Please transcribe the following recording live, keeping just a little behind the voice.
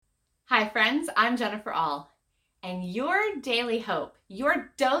Hi friends, I'm Jennifer All, and your daily hope,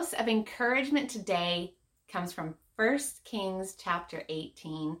 your dose of encouragement today comes from 1 Kings chapter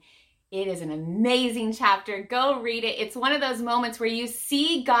 18. It is an amazing chapter. Go read it. It's one of those moments where you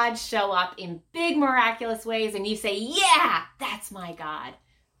see God show up in big miraculous ways and you say, yeah, that's my God.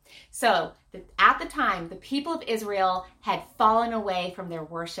 So at the time, the people of Israel had fallen away from their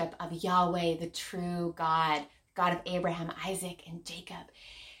worship of Yahweh, the true God, God of Abraham, Isaac, and Jacob.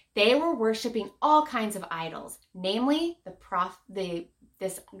 They were worshiping all kinds of idols, namely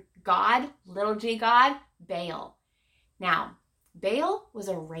this god, little g god, Baal. Now, Baal was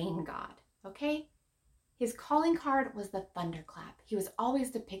a rain god, okay? His calling card was the thunderclap. He was always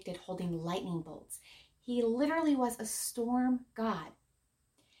depicted holding lightning bolts. He literally was a storm god.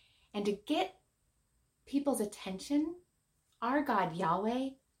 And to get people's attention, our God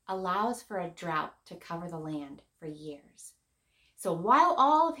Yahweh allows for a drought to cover the land for years. So while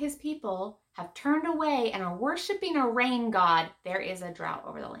all of his people have turned away and are worshiping a rain god, there is a drought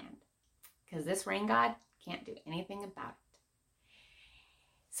over the land because this rain god can't do anything about it.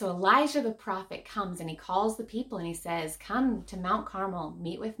 So Elijah the prophet comes and he calls the people and he says, come to Mount Carmel,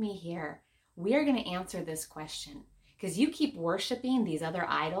 meet with me here. We are going to answer this question because you keep worshiping these other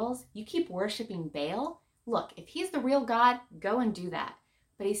idols. You keep worshiping Baal. Look, if he's the real God, go and do that.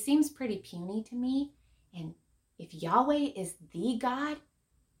 But he seems pretty puny to me, and if Yahweh is the God,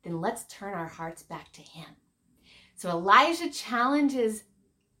 then let's turn our hearts back to him. So Elijah challenges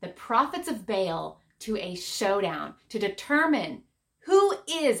the prophets of Baal to a showdown to determine who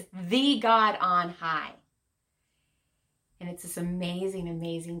is the God on high. And it's this amazing,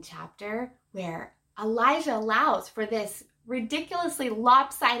 amazing chapter where Elijah allows for this ridiculously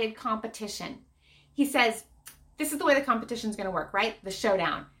lopsided competition. He says, this is the way the competition is going to work, right? The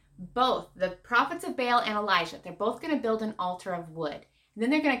showdown. Both the prophets of Baal and Elijah, they're both going to build an altar of wood. And then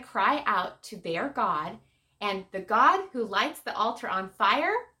they're going to cry out to their God. And the God who lights the altar on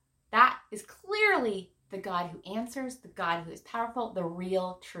fire, that is clearly the God who answers, the God who is powerful, the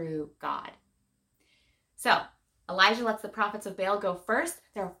real, true God. So Elijah lets the prophets of Baal go first.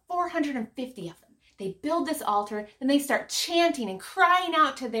 There are 450 of them. They build this altar, then they start chanting and crying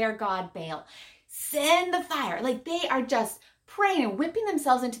out to their God Baal. Send the fire. Like they are just praying and whipping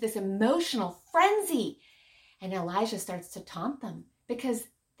themselves into this emotional frenzy. And Elijah starts to taunt them because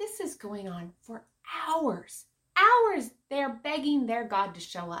this is going on for hours. Hours they're begging their God to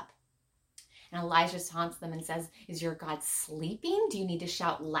show up. And Elijah taunts them and says, is your God sleeping? Do you need to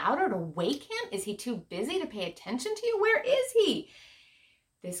shout louder to wake him? Is he too busy to pay attention to you? Where is he?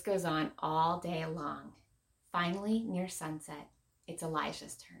 This goes on all day long. Finally, near sunset, it's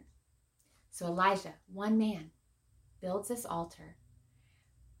Elijah's turn. So Elijah, one man, builds this altar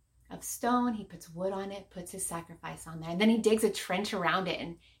of stone. He puts wood on it, puts his sacrifice on there. And then he digs a trench around it.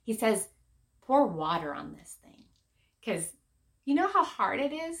 And he says, pour water on this thing. Because you know how hard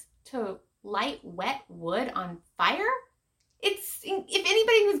it is to light wet wood on fire? If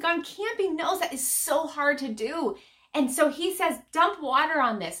anybody who's gone camping knows that is so hard to do. And so he says, dump water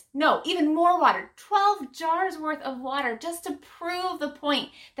on this. No, even more water. 12 jars worth of water just to prove the point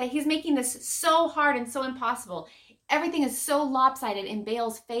that he's making this so hard and so impossible. Everything is so lopsided in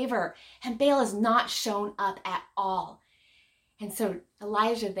Baal's favor, and Baal has not shown up at all. And so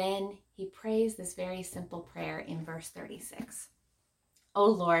Elijah then, he prays this very simple prayer in verse 36. O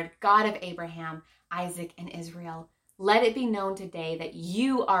Lord, God of Abraham, Isaac, and Israel, let it be known today that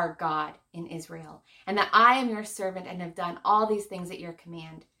you are God in Israel, and that I am your servant and have done all these things at your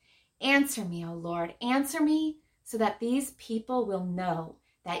command. Answer me, O Lord, answer me, so that these people will know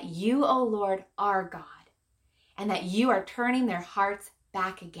that you, O Lord, are God, and that you are turning their hearts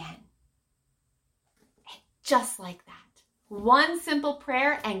back again. And just like that, one simple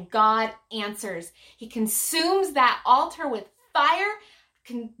prayer and God answers. He consumes that altar with fire,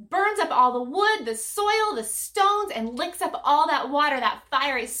 burns up all the wood, the soil, the stones, and licks up all that water. That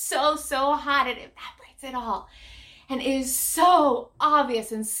fire is so hot, it evaporates it all. And it is so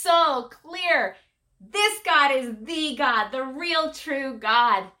obvious and so clear. This God is the God, the real true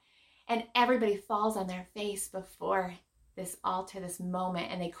God. And everybody falls on their face before this altar, this moment,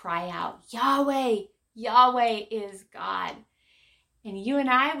 and they cry out, Yahweh, Yahweh is God. And you and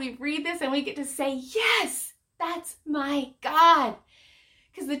I, we read this and we get to say, yes, that's my God.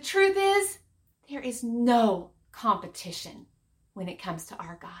 Because the truth is, there is no competition when it comes to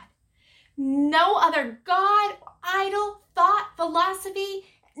our God. No other God, idol, thought, philosophy,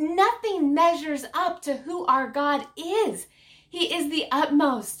 nothing measures up to who our God is. He is the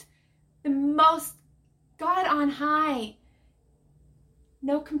utmost, the most God on high.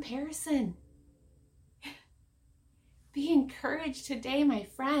 No comparison. Be encouraged today, my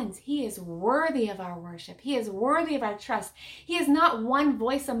friends. He is worthy of our worship. He is worthy of our trust. He is not one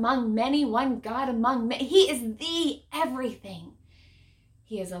voice among many, one God among many. He is the everything.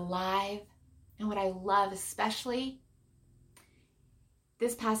 He is alive. And what I love especially,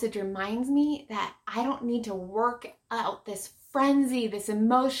 this passage reminds me that I don't need to work out this frenzy, this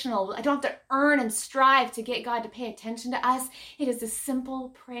emotional, I don't have to earn and strive to get God to pay attention to us. It is a simple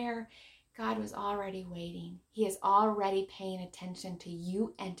prayer. God was already waiting. He is already paying attention to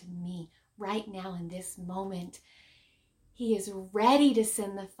you and to me right now in this moment. He is ready to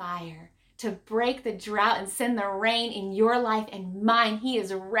send the fire, to break the drought and send the rain in your life and mine. He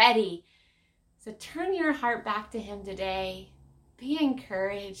is ready. So turn your heart back to him today. Be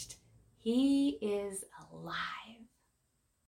encouraged. He is alive.